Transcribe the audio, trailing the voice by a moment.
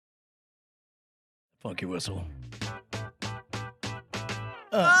Funky whistle.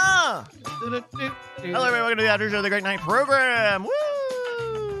 Hello, everyone. Welcome to the After Show, the Great Night program. Woo!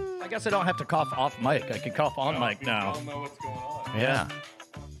 I guess I don't have to cough off mic. I can cough on mic now. I don't know what's going on. Yeah.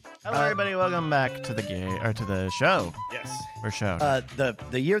 Hello, everybody. Welcome back to the to the show. Yes. Or show.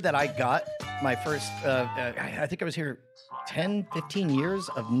 The year that I got my first, I think I was here 10, 15 years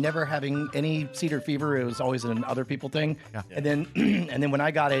of never having any cedar fever. It was always an other people thing. Yeah. And then and then when I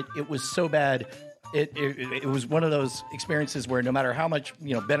got it, it was so bad. It was one of those experiences where no matter how much,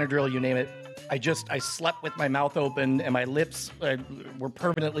 Benadryl, you name it, I slept with my mouth open and my lips were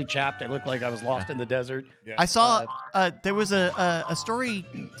permanently chapped. I looked like I was lost in the desert. Yeah. I saw there was a story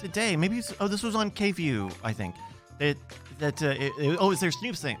today. Maybe this was on KVU, I think. It's their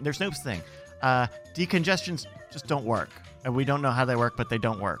Snoops thing. Decongestions just don't work, and we don't know how they work, but they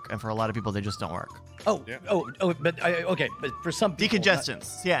don't work. And for a lot of people, they just don't work. But for some people,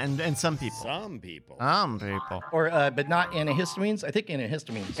 Decongestants, and some people. Some people. but not antihistamines. I think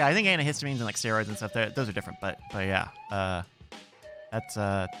antihistamines. Yeah, I think antihistamines and like steroids and stuff. Those are different, but yeah, that's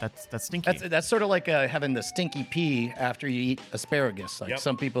stinky. That's sort of like having the stinky pee after you eat asparagus. Like Yep.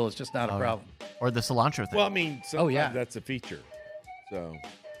 some people, it's just not a problem. Or the cilantro thing. Well, I mean, sometimes yeah. that's a feature. So,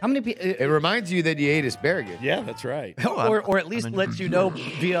 How many people? It reminds you that you ate asparagus. yeah, that's right. Or at least lets you know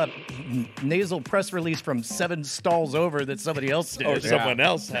via nasal press release from 7 stalls over that somebody else did. Or someone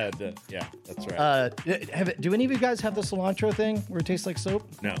else had. Yeah, that's right. Do any of you guys have the cilantro thing where it tastes like soap?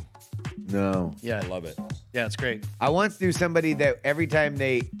 No, No. Yeah, I love it. yeah, it's great. I once knew somebody that every time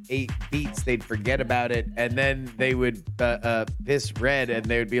they ate beets, they'd forget about it, and then they would piss red, and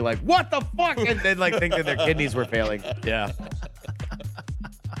they would be like, "What the fuck?" and then like think that their kidneys were failing. Yeah.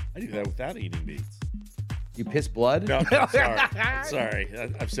 I do that without eating beets. You piss blood? No, sorry.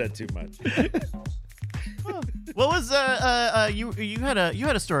 I've said too much. What was you had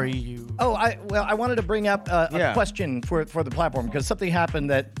a story you Oh, I wanted to bring up a Yeah. question for the platform because something happened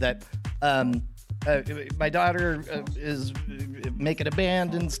that my daughter is making a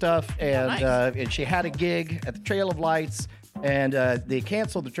band and stuff, and Nice. and she had a gig at the Trail of Lights, and they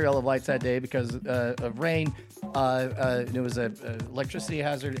canceled the Trail of Lights that day because of rain. And it was an electricity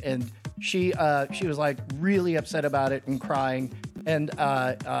hazard, and she was like really upset about it and crying. And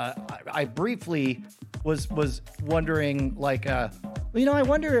I briefly was wondering, like, I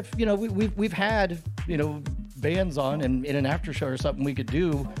wonder if we've had bands on, and in an after show or something we could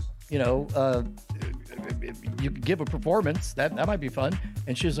do, you could give a performance that might be fun.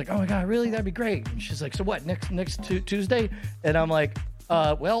 And she was like, "Oh my god, really? That'd be great." And she's like, "So what, next Tuesday?" And I'm like,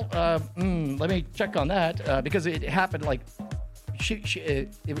 let me check on that because it happened like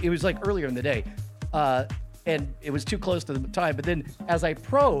it was like earlier in the day, and it was too close to the time. But then as I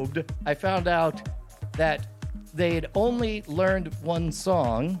probed, I found out that they had only learned one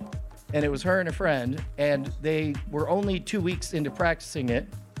song, and it was her and a friend, and they were only 2 weeks into practicing it.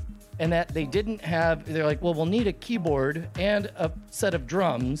 And that they didn't have, they're like, well, we'll need a keyboard and a set of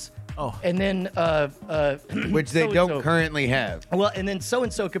drums. Oh. And then, Which they don't currently have. Well, and then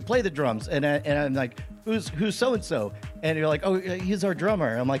so-and-so could play the drums. And I'm like, who's so-and-so? And you're like, oh, he's our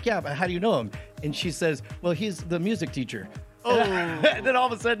drummer. I'm like, yeah, but how do you know him? And she says, well, he's the music teacher. Oh. And then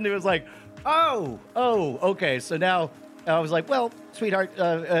all of a sudden it was like, oh, okay. So now I was like, well, sweetheart,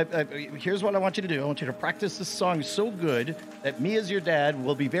 here's what I want you to do. I want you to practice this song so good that me as your dad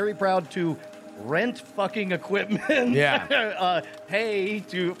will be very proud to rent fucking equipment. Yeah. Pay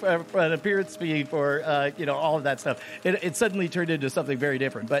to an appearance fee for all of that stuff. It suddenly turned into something very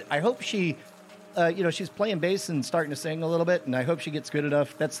different. But I hope she, she's playing bass and starting to sing a little bit, and I hope she gets good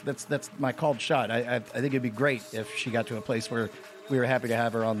enough. That's my called shot. I think it'd be great if she got to a place where we were happy to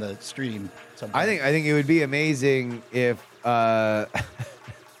have her on the stream sometime. I think it would be amazing if Oh,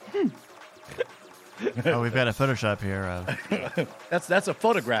 we've got a Photoshop here. That's a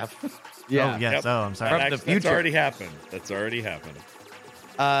photograph. yeah. Oh, yes. Yep. Oh, I'm sorry. the That's future. already happened. That's already happened.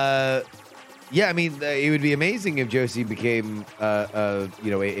 Yeah, I mean, it would be amazing if Josie became, a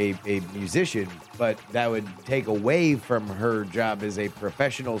musician, but that would take away from her job as a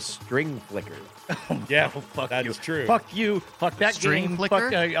professional string flicker. Yeah, Fuck that you. is true. Fuck you. Fuck that String game. flicker?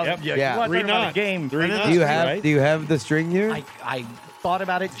 Fuck, Yep. yeah. Yeah. You want to Three talk about a knots. game? Three knots. Do you have right? Do you have the string here? I thought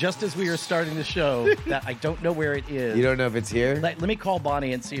about it just as we were starting the show. That I don't know where it is. You don't know if it's here? Let me call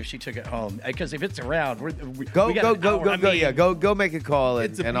Bonnie and see if she took it home. Because if it's around, we Go got an hour. go make a call and,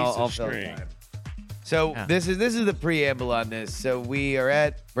 It's a and piece I'll of fill string. it. So Yeah. this is the preamble on this. So we are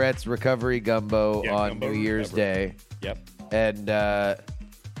at Brett's Recovery Gumbo Yeah, on Gumbo New Year's Recovery. Day, Yep. and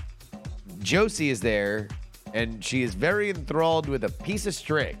Josie is there, and she is very enthralled with a piece of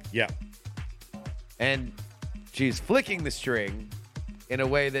string, Yeah. and she's flicking the string in a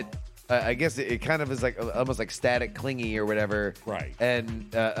way that I guess it kind of is like almost like static clingy or whatever. Right. And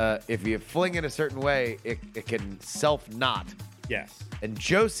if you fling it a certain way, it can self-knot. Yes. And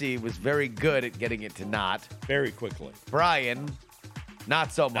Josie was very good at getting it to knot. Very quickly. Brian,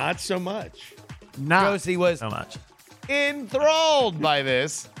 not so much. Not so much. Not Josie was so much. enthralled by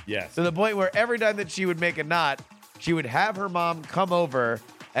this. Yes. To the point where every time that she would make a knot, she would have her mom come over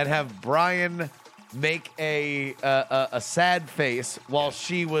and have Brian make a sad face while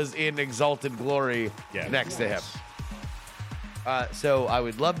she was in exalted glory next to him. So I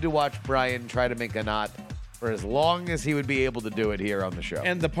would love to watch Brian try to make a knot for as long as he would be able to do it here on the show.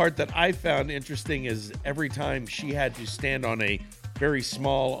 And the part that I found interesting is every time she had to stand on a very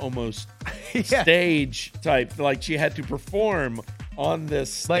small, almost stage type, like she had to perform on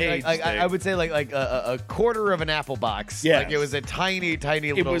this stage. I would say like a quarter of an apple box. Yes. Like it was a tiny It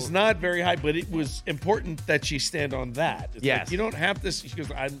little. was not very high, but it was important that she stand on that. It's Yes. like, you don't have this. She goes,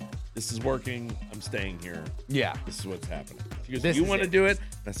 this is working. I'm staying here. Yeah. This is what's happening. She goes, This you is want to it. do it?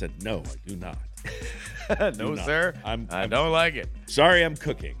 And I said, no, I do not. No, not. sir. I don't like it. Sorry, I'm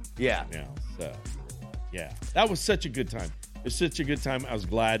cooking. Yeah. Now, so yeah, that was such a good time. It was such a good time. I was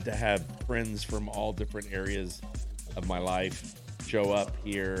glad to have friends from all different areas of my life show up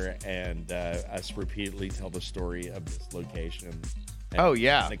here and us repeatedly tell the story of this location. And, Oh,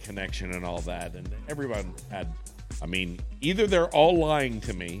 yeah. and the connection and all that. And everyone had. I mean, either they're all lying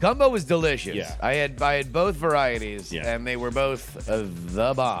to me. Gumbo was delicious. Yeah. I had both varieties, Yeah. and they were both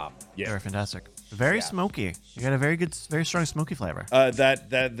the bomb. They Yeah. were fantastic. Very smoky. You got a very strong smoky flavor.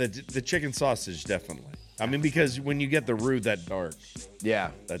 The chicken sausage definitely. I mean, because when you get the roux that dark,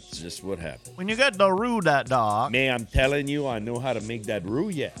 Yeah. that's just what happens. When you get the roux that dog. Man, I'm telling you, I know how to make that roux.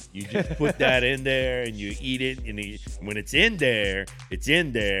 Yeah, you just put that in there and you eat it, and when it's in there,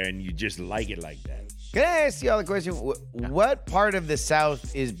 and you just like it like that. Can I ask y'all a question? What part of the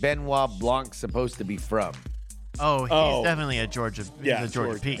South is Benoit Blanc supposed to be from? Oh, he's definitely a Georgia. Yeah, He's a Georgia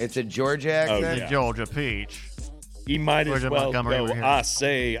Georgia. peach. It's a Georgia accent? yeah. He's a Georgia peach. He might as Georgia well Montgomery go, over here. I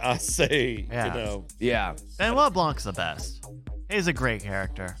say, Yeah. you know. Yeah. Benoit Blanc's the best. He's a great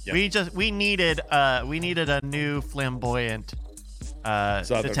character. Yep. We needed a new flamboyant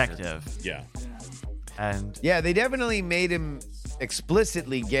Southerner. detective. Yeah. And Yeah, they definitely made him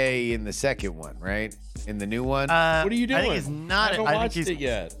explicitly gay in the second one, right? In the new one? What are you doing? I think he's not. I haven't I think watched he's. it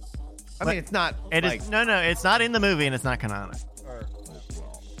yet. I mean, it's not It like... is no. It's not in the movie, and it's not canonic.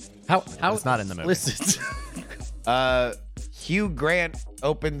 How It's not in the movie. Listen, Hugh Grant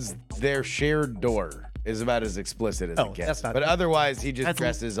opens their shared door is about as explicit as it gets. that's not- But otherwise, he just That's-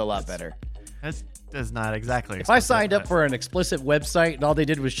 dresses a lot better. That's not exactly. if I signed up for an explicit website and all they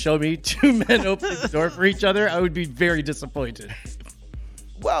did was show me two men opening the door for each other, I would be very disappointed.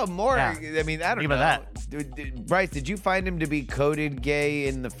 Well, more. Yeah. I mean, I don't Think know. about Bryce, did you find him to be coded gay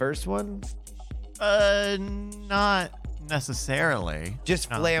in the first one? Not necessarily. Just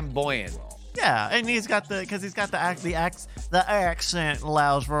No. flamboyant. Yeah, and he's got the accent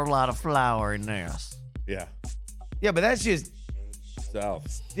allows for a lot of floweriness. Yeah. Yeah, but that's just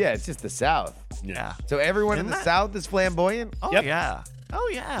South. it's just the South. Yeah. So everyone in Isn't the that- South is flamboyant? Oh Yep. yeah. Oh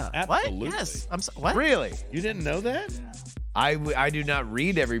yeah. Absolutely. What? Yes. What? Really? You didn't know that? I do not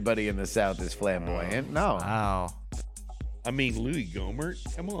read everybody in the South is flamboyant. No. Wow. I mean, Louis Gohmert.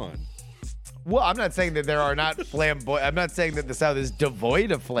 Come on. Well, I'm not saying that there are not flamboyant. I'm not saying that the South is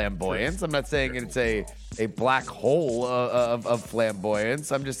devoid of flamboyance. I'm not saying it's a black hole of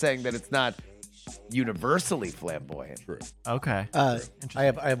flamboyance. I'm just saying that it's not universally flamboyant. True. Okay. I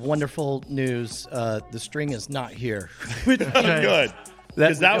have wonderful news. The string is not here. Which means Good.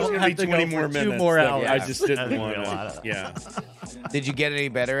 Because that was we going don't to be have to 20 go more for 2 minutes. more that hours. I just didn't That'd want be a lot to. of- Yeah. Did you get any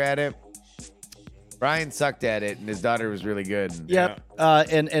better at it? Brian sucked at it, and his daughter was really good. Yep.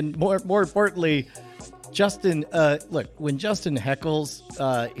 And more importantly, Justin. Look, when Justin heckles,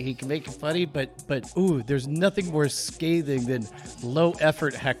 he can make it funny, but ooh, there's nothing more scathing than low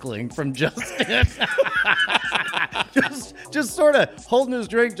effort heckling from Justin. just sort of holding his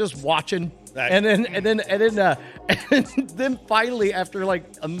drink, just watching. And then finally, after like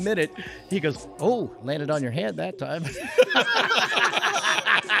a minute, he goes, "Oh, landed on your hand that time."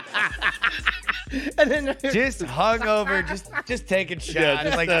 And then Just hung over, just taking shots,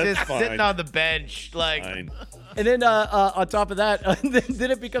 just- like that's just fine. sitting on the bench, like. Fine. And then on top of that,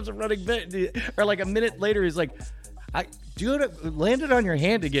 then it becomes a running bit. Or like a minute later, he's like, "Dude, landed on your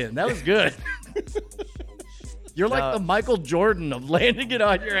hand again. That was good." You're like the Michael Jordan of landing it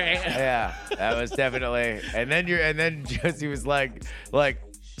on your hand. Yeah, that was definitely. And then Josie was like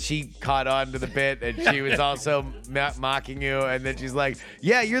she caught on to the bit, and she was also mocking you. And then she's like,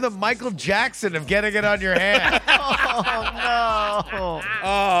 "Yeah, you're the Michael Jackson of getting it on your hand." Oh no.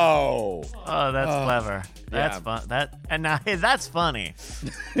 Oh. over. That's fun. That's funny.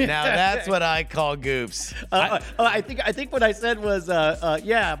 Now that's what I call goofs. I think what I said was,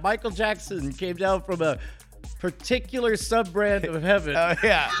 yeah, Michael Jackson came down from a particular sub-brand of heaven. Oh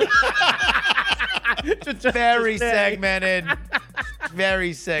yeah. Very segmented.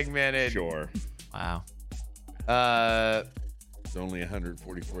 Very segmented. Sure. Wow. It's only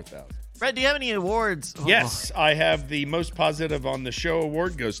 144,000. Brett, do you have any awards? Yes, I have the most positive on the show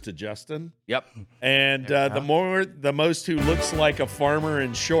award goes to Justin. Yep. And the most who looks like a farmer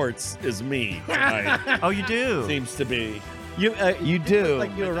in shorts is me tonight. Oh, you do. Seems to be. You do.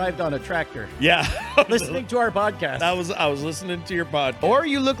 Like you arrived on a tractor. Yeah. Listening to our podcast. I was listening to your podcast. Or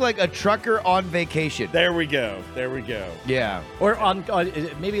you look like a trucker on vacation. There we go. Yeah. Or on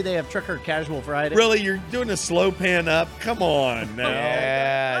maybe they have Trucker Casual Friday. Really, you're doing a slow pan up? Come on now.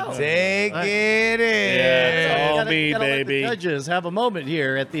 Yeah, take it in. Yeah, it's all me, gotta let baby. the judges have a moment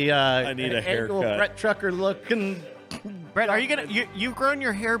here at the I need a annual haircut. Brett Trucker looking. Brett, are you gonna? You've grown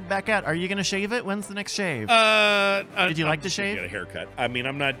your hair back out. Are you gonna shave it? When's the next shave? Did you like to shave? Get a haircut. I mean,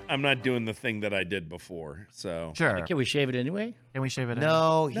 I'm not doing the thing that I did before. So Sure. Can we shave it anyway? Can we shave it?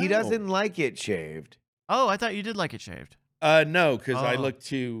 No, he No. doesn't like it shaved. Oh, I thought you did like it shaved. no, because I Oh. look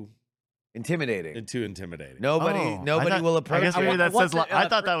too Intimidating. intimidating. Nobody I thought- will I approach guess you. maybe that says. I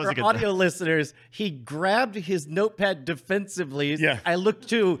thought that was for a good audio thing. listeners. He grabbed his notepad defensively. Yeah. I look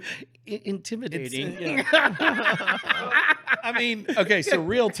too intimidating. I mean, okay, so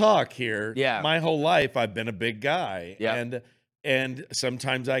real talk here. Yeah. My whole life I've been a big guy. Yeah. And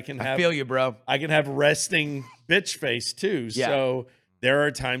sometimes I can I have feel you, bro. I can have resting bitch face too. Yeah. So there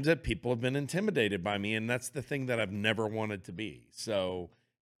are times that people have been intimidated by me, and that's the thing that I've never wanted to be. So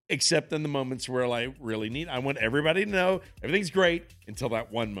except in the moments where I really need, I want everybody to know everything's great until that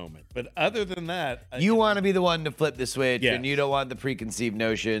one moment. But other than that, You want to be the one to flip the switch, Yes. and you don't want the preconceived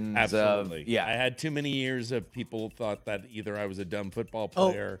notions absolutely. of yeah. I had too many years of people thought that either I was a dumb football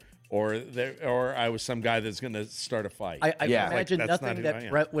player or I was some guy that's going to start a fight. I Yeah. can imagine Like, that's not nothing who I that am.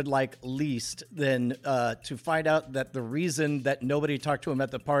 Brett would like least than to find out that the reason that nobody talked to him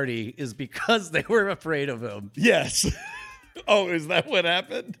at the party is because they were afraid of him. Yes. Oh, is that what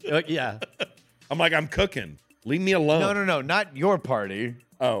happened? Yeah. I'm like, I'm cooking. Leave me alone. No, not your party.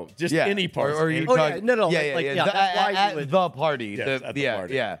 Oh, just Yeah. any part. Or you Oh, talk, yeah. No, yeah, like, yeah. yeah, The- that's why you at would- the party. Yes, at the yeah,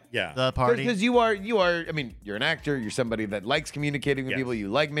 party. yeah. Yeah. The party. Because you are. I mean, you're an actor. You're somebody that likes communicating with Yes. people. You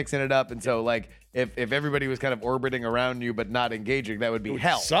like mixing it up, and so like, if everybody was kind of orbiting around you but not engaging, that would be would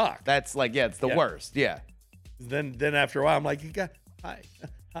hell. suck. That's like, yeah, it's the Yeah. worst. Yeah. Then after a while, I'm like,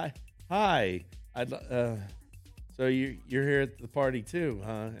 hi. So you're here at the party too,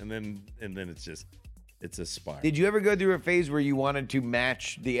 huh? And then it's a spiral. Did you ever go through a phase where you wanted to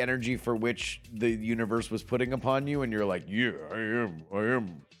match the energy for which the universe was putting upon you, and you're like, yeah, I am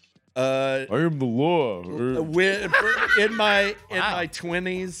the law. in my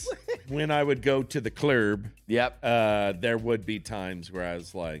 20s, when I would go to the club, Yep. there would be times where I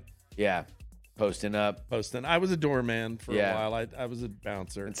was like Yeah. Posting up, posting. I was a doorman for Yeah. a while. I was a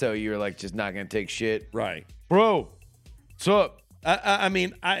bouncer. and so you were like, just not gonna take shit, Right. bro. What's up? I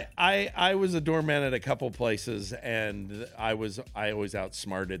mean, I was a doorman at a couple places, and I always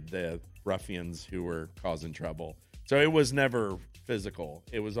outsmarted the ruffians who were causing trouble. So it was never physical.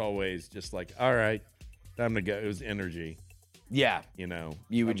 It was always just like, all right, time to go. It was energy, Yeah. you know.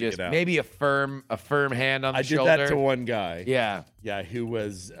 You would time to just get out. maybe a firm hand on the I did shoulder. that to one guy. Yeah. Yeah, who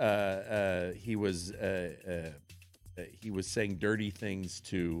was he was saying dirty things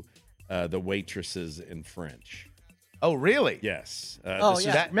to the waitresses in French. Oh, really? Yes. Oh, this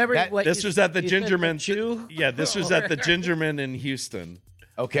yeah. was- Remember what This you- was at the you said Gingerman. Chew? Yeah, this was at the Gingerman in Houston.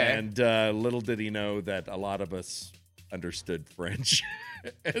 Okay. And little did he know that a lot of us understood French.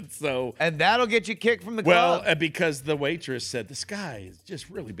 And so, And that'll get you kicked from the well, club. because the waitress said, this guy is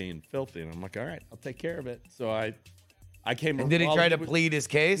just really being filthy. And I'm like, all right, I'll take care of it. So I came. And did he while try to was- plead his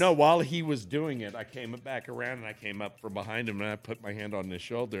case? No, while he was doing it, I came back around and I came up from behind him and I put my hand on his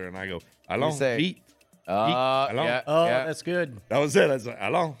shoulder and I go, allons, say? vite. Hello? Yeah. Oh, yeah. that's good. That was it. I was like,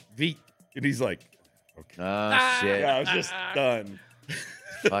 allons, vite. And he's like, okay. Oh, shit. Yeah, I was just done.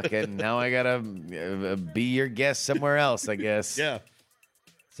 Fucking, now I gotta be your guest somewhere else, I guess. Yeah.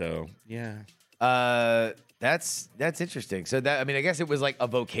 So, yeah. That's interesting. So that, I mean, I guess it was like a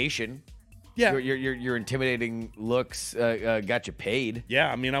vocation. Yeah. Your intimidating looks got you paid.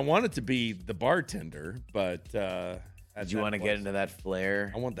 Yeah, I mean, I wanted to be the bartender, but Did you want to get into that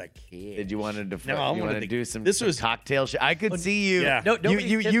flair? I want that kid. Did you want to No, I you wanted want to to- do some? this some was- cocktail shit. I could see you. Yeah. No, nobody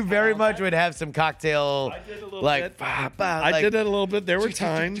you tipped very on much that. would have some cocktail. I did a little like, bit. bah, I like- did it a little bit. There were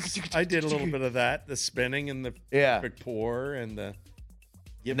times I did a little bit of that, the spinning and the Yeah. perfect pour and the.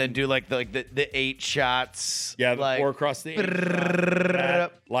 And then do like the 8 shots. Yeah, the like, 4 across the 8,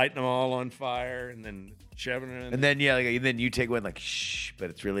 lighting them all on fire, and then shoving it in. And then and then you take one like shh,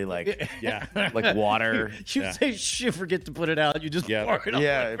 but it's really like yeah. like water. You Yeah. say shit, forget to put it out. You just pour it on.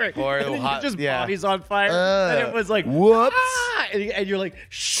 Yeah, like, pour it and then hot- you just yeah. bodies on fire. And it was like whoops. "Ah!" and you're like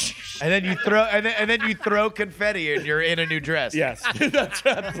shh. And then you throw and then you throw confetti and you're in a new dress. Yes, that's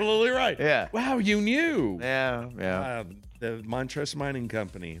absolutely right. Yeah. Wow, you knew. Yeah. The Montrose Mining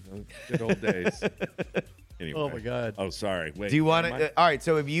Company, those good old days. Anyway. Oh my God. Oh, sorry. Wait. Do you want am to? All right.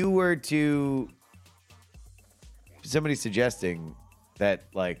 So if you were to, somebody's suggesting that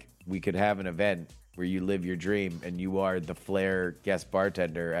like we could have an event where you live your dream and you are the Flair guest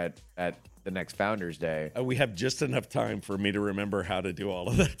bartender at the next Founders Day. we have just enough time for me to remember how to do all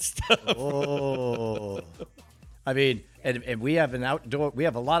of that stuff. Oh. I mean, and we have an outdoor. We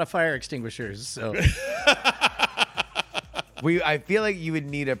have a lot of fire extinguishers. So I feel like you would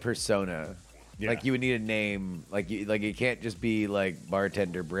need a persona. Yeah. Like you would need a name. Like it can't just be like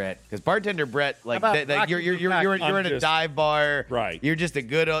bartender Brett, because bartender Brett, like about that, like Rocky you're I'm in a just- dive bar. Right. You're just a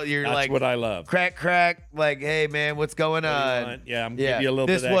good old. You're That's like what I love. crack. Like, hey man, what's going do you on? want? Yeah, I'm gonna give you a little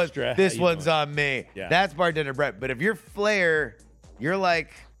this bit one, extra. This How you one's doing? on me. Yeah. That's bartender Brett. But if you're Flair, you're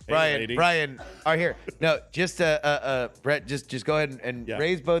like lady. Brian. Are here? No, just Brett. Just go ahead and Yeah.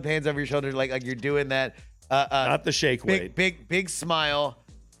 raise both hands over your shoulder like you're doing that. Not the shake weight. Big smile.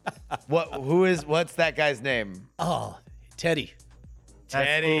 What's that guy's name? oh, Teddy.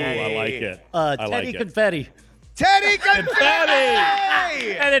 Teddy. Ooh, I like it. Teddy I like it. Confetti. Teddy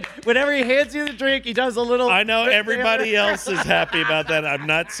Confetti. And then whenever he hands you the drink, he does a little. I know everybody else is happy about that. I'm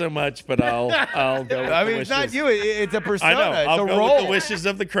not so much, but I'll go. With I the mean, it's not wishes. you. It's a persona. I know. It's I'll a go role. with the wishes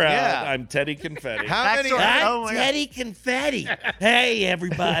of the crowd. Yeah. I'm Teddy Confetti. How many? Backstory. Oh my God. Teddy Confetti. Hey,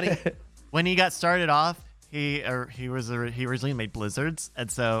 everybody. When he got started off, he originally made blizzards, and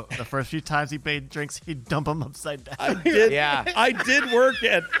so the first few times he made drinks, he'd dump them upside down. I did. Yeah. I did work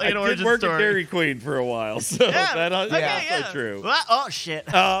at an origin at story. Dairy Queen for a while, so that's also true. Well, oh shit!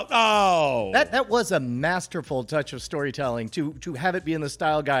 Oh, That was a masterful touch of storytelling to have it be in the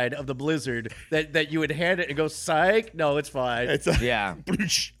style guide of the Blizzard that you would hand it and go, psych, no, it's fine. it's a, Yeah.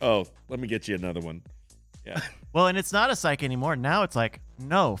 Oh, let me get you another one. Yeah, Well, and it's not a psych anymore. Now it's like,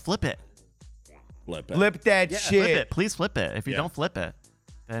 no, flip it, flip it. Flip that flip shit. it, please flip it. If you Yeah. don't flip it,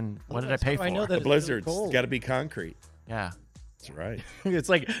 then what did I that's pay how for? I know that The it's blizzards. really cold. Got to be concrete. Yeah. That's right. It's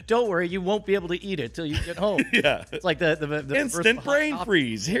like, don't worry, you won't be able to eat it till you get home. Yeah. It's like the Instant hot brain top.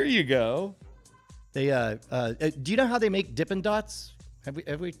 freeze. Here you go. They do you know how they make Dippin' Dots?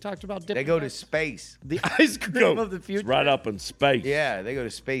 Have we talked about Dippin' They go to Dots? space. The ice cream Go of the future. It's right up in space. Yeah, they go to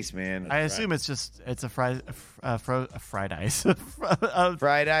space, man. I assume it's a fried ice.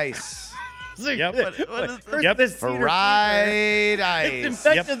 Fried ice. Yep. What is this? Yep. This cedar Fried fever ice.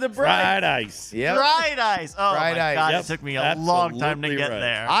 infected the brain. Fried ice. Yep. Fried ice. Oh Fried my ice. god! Yep. It took me a long time to Absolutely get right.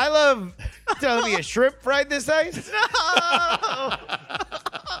 there. I love telling me a shrimp fried this ice.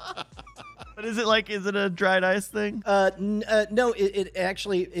 But is it like? Is it a dried ice thing? No, it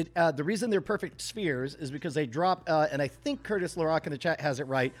actually the reason they're perfect spheres is because they drop, and I think Curtis LaRock in the chat has it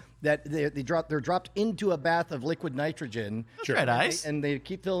right, that they're dropped into a bath of liquid nitrogen. Sure. Dried ice. And they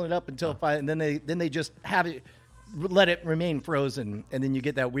keep filling it up until and then they just have it, let it remain frozen, and then you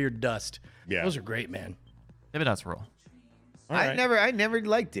get that weird dust. Yeah. Those are great, man. Maybe that's roll. All right. I never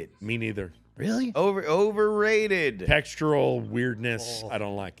liked it. Me neither. Really? Overrated. Textural weirdness. I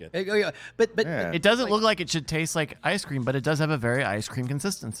don't like it. But Yeah. It doesn't look like it should taste like ice cream, but it does have a very ice cream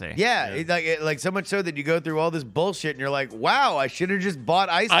consistency. Yeah, it's like so much so that you go through all this bullshit and you're like, wow, I should have just bought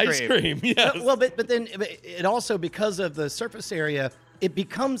ice cream. Ice cream. Yes. well, but then it also, because of the surface area, it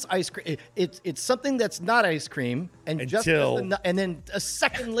becomes ice cream. It's something that's not ice cream, and and then a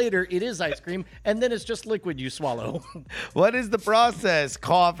second later it is ice cream, and then it's just liquid you swallow. What is the process?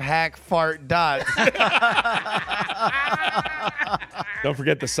 Cough, hack, fart, dot. Don't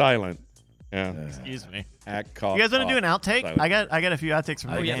forget the silent. Yeah. Excuse me. Act, cough, You guys want to do an cough, outtake? silent. I got a few outtakes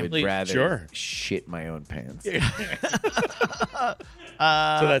from the yeah, game. please. rather Sure. shit my own pants.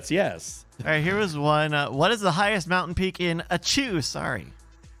 So that's yes. All right, here was one. What is the highest mountain peak in Achoo? Sorry,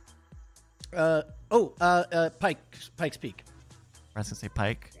 Pikes Peak. I was gonna say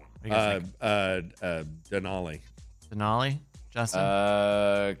Pike. What do you guys think? Denali. Denali,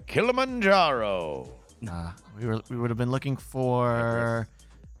 Justin. Kilimanjaro. We would have been looking for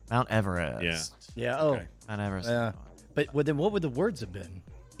Mount Everest. Yeah. Yeah. Oh. Okay. Mount Everest. Yeah. But then what would the words have been?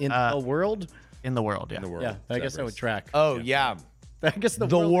 In Uh, the world? In the world. Yeah. In the world. Yeah. I guess that would Everest. track. Oh yeah. I guess the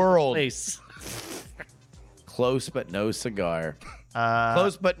The world. Place. Close but no cigar. Uh,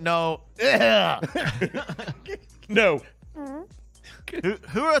 Close but no. No.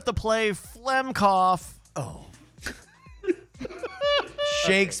 Who wrote the play Flemkoff? Oh.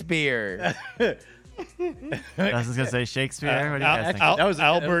 Shakespeare. I was just gonna say Shakespeare. What do you guys think? That was a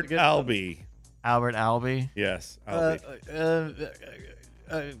Albert good- Albee. Albert Albee. Yes, Albee.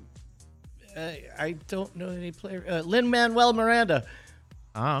 I don't know any player. Lin-Manuel Miranda.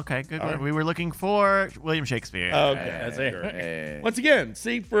 Oh, okay, good. We were looking for William Shakespeare. Okay, That's it. sure. Hey. Once again,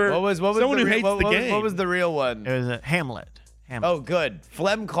 see for What was someone the who hates the game. What was the real one? It was Hamlet. Oh, good.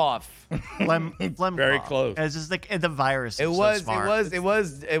 Flemkoff. Flemkoff. Very close. It's just like the virus. It is was. So smart. It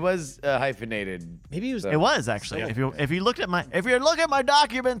was hyphenated. Maybe he was. It was actually. If you look at my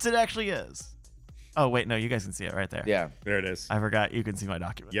documents, it actually is. Oh wait, no, you guys can see it right there. Yeah. There it is. I forgot you can see my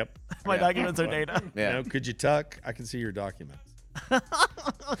documents. Yep. My Yeah. documents are data. Yeah. Now, could you tuck? I can see your documents.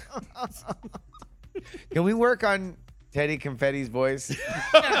 Can we work on Teddy Confetti's voice? Please.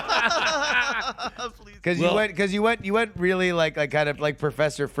 Because Well- you went really like kind of like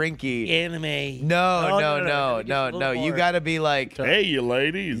Professor Frinky. Anime. No. Get a little You more- got to be like Hey, you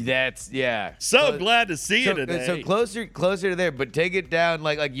ladies. that's yeah. So glad to see you today. So closer to there, but take it down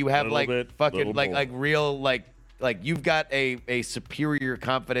like you have Little like bit, fucking little like more. real like you've got a superior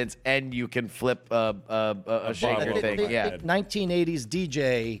confidence and you can flip a shaker bottle. thing. Yeah. 1980s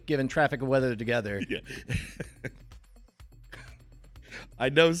DJ giving traffic and weather together. Yeah. I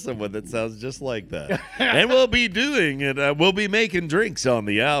know someone that sounds just like that. And we'll be doing it. We'll be making drinks on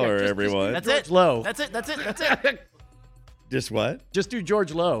the hour, everyone. That's George it. Lowe. That's it. That's it. That's it. Just what? Just do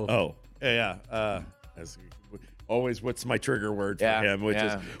George Lowe. Oh, yeah. That's always what's my trigger word for Yeah, him, which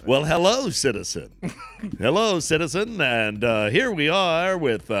yeah. is, well, hello, citizen. Hello, citizen. And here we are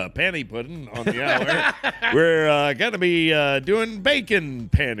with panty pudding on the hour. We're going to be doing bacon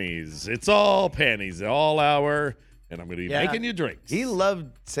panties. It's all panties, all hour. And I'm going to be Yeah. making you drinks. He loved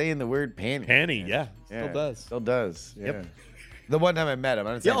saying the word panty. Panty, yeah. Yeah, Still does. Still does. Yeah. Yep. The one time I met him,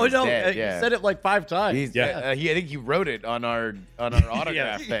 I don't Yeah, say oh no, dead. you Yeah. said it like 5 times. He's, Yeah. I think he wrote it on our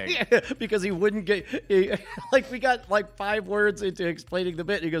autograph thing. Because he wouldn't get like we got like 5 words into explaining the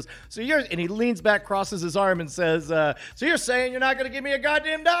bit. And he goes, "So you're," and he leans back, crosses his arm, and says, "So you're saying you're not going to give me a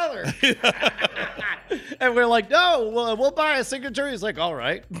goddamn dollar?" And we're like, "No, we'll buy a signature." He's like, "All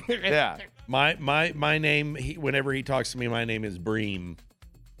right." Yeah. My name, whenever he talks to me, my name is Bream.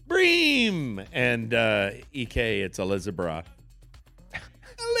 Bream! And EK, it's Elizabeth.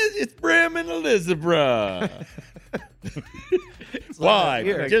 It's Brim and Elizabeth. Why?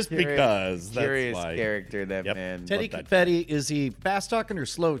 You're a Just curious- because. That's Curious why. character, that Yep. man. Teddy Love that. Confetti, is he fast talking or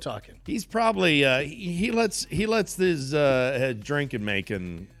slow talking? He's probably he lets his drinking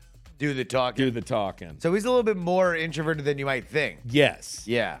making Do the talking. do the talking. So he's a little bit more introverted than you might think. Yes.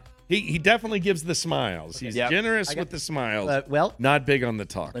 Yeah. He definitely gives the smiles. He's Yep. generous with the smiles. Well, Not big on the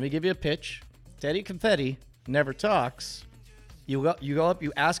talk. let me give you a pitch. Teddy Confetti never talks. You go up,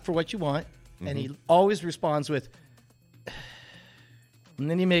 you ask for what you want, and he always responds with, and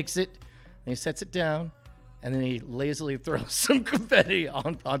then he makes it, and he sets it down, and then he lazily throws some confetti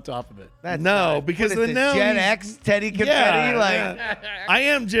on top of it. That's No, not- because what is then it, now Gen he's- X Teddy Confetti. I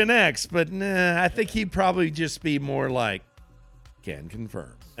am Gen X, but nah, I think he'd probably just be more like, can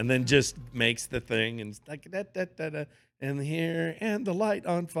confirm. And then just makes the thing and it's like, da, and here, and the light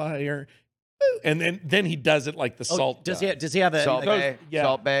on fire. Woo. And then he does it like the salt does does. he have a Salt like, Bay. yeah.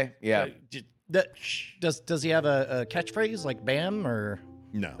 Salt Bay. Yeah. does he have a catchphrase like "bam" or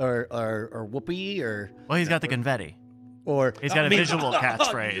No. "whoopee" or Well, he's got the confetti. or He's got a visual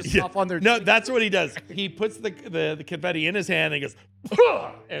catchphrase. off on their No, that's what he does. He puts the confetti in his hand and he goes,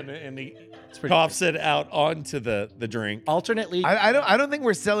 and he coughs it out onto the drink. alternately. I don't think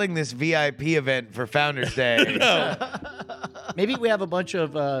we're selling this VIP event for Founders Day. Maybe we have a bunch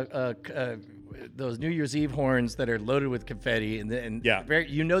of those New Year's Eve horns that are loaded with confetti, and Yeah.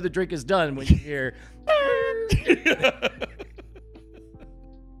 you know the drink is done when you hear.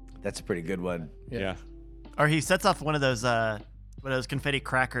 That's a pretty good one. Yeah. Or he sets off one of those confetti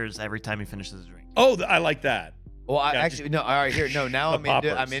crackers every time he finishes a drink. Oh, I like that. Well, I Yeah, actually no. All right, here. No, now The I'm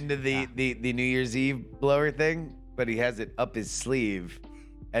poppers. into the New Year's Eve blower thing, but he has it up his sleeve,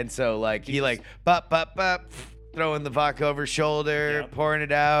 and so like he like pop, throwing the vodka over his shoulder, Yep. pouring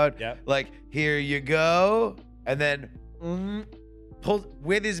it out. Yep. Like here you go, and then pulls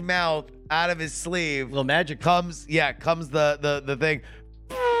with his mouth out of his sleeve. Little magic. Comes the thing.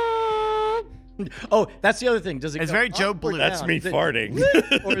 Oh, that's the other thing. Does it? It's go very up Joe or Blue. That's down? me Is it-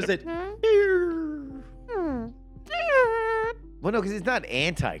 farting. or is it? Well, no, because it's not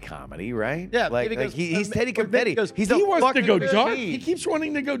anti-comedy, right? Yeah, like, maybe it goes- he's or Teddy maybe it Confetti. goes, He's He a wants to fucking go dark. machine. He keeps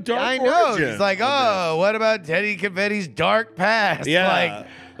wanting to go dark. I know. origin He's like, on oh, what about Teddy Confetti's dark past? Yeah. Like,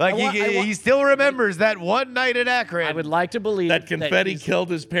 Like I he still remembers that one night in Akron. I would like to believe That confetti he's- killed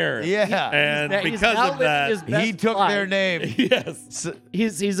his parents. Yeah. And he's because now of living that, his best he took life. their name. yes.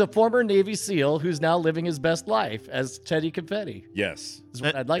 He's a former Navy SEAL who's now living his best life as Teddy Confetti. Yes. Is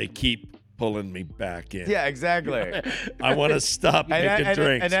what I'd They like. keep pulling me back in. Yeah, exactly. I want to stop making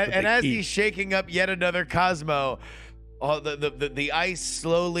drinks. but And they as keep- he's shaking up yet another Cosmo, the ice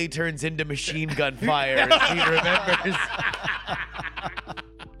slowly turns into machine gun fire. as he remembers.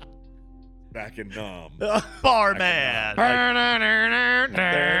 back in Nom. Barman.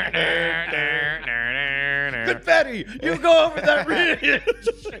 Confetti, you go over that reading.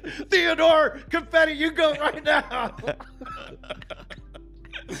 Theodore, Confetti, you go right now.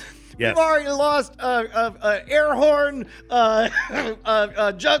 Yes. We've already lost air horn,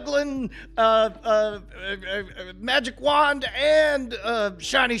 juggling, magic wand, and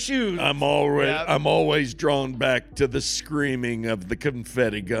shiny shoes. I'm always drawn back to the screaming of the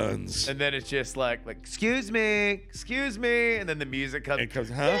confetti guns. And then it's just like, excuse me, and then the music comes. It comes,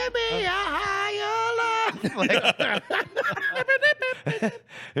 huh? Give me a higher life.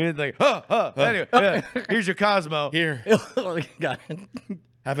 And it's like, anyway, yeah, here's your Cosmo. Here, Got it.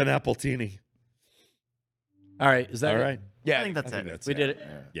 have an appletini. All right, is that All it? right. Yeah, I think that's I think it. that's We it. did it.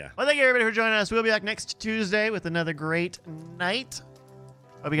 Yeah. Well, thank you everybody for joining us. We'll be back next Tuesday with another great night.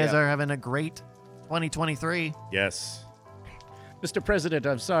 Hope you guys Yeah. are having a great 2023. Yes. Mr. President,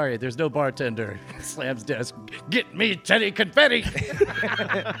 I'm sorry, there's no bartender. Slams desk. Get me Teddy Confetti.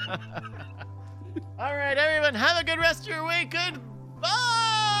 All right, everyone, have a good rest of your week. Goodbye.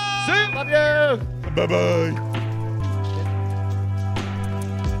 Love you. Bye bye.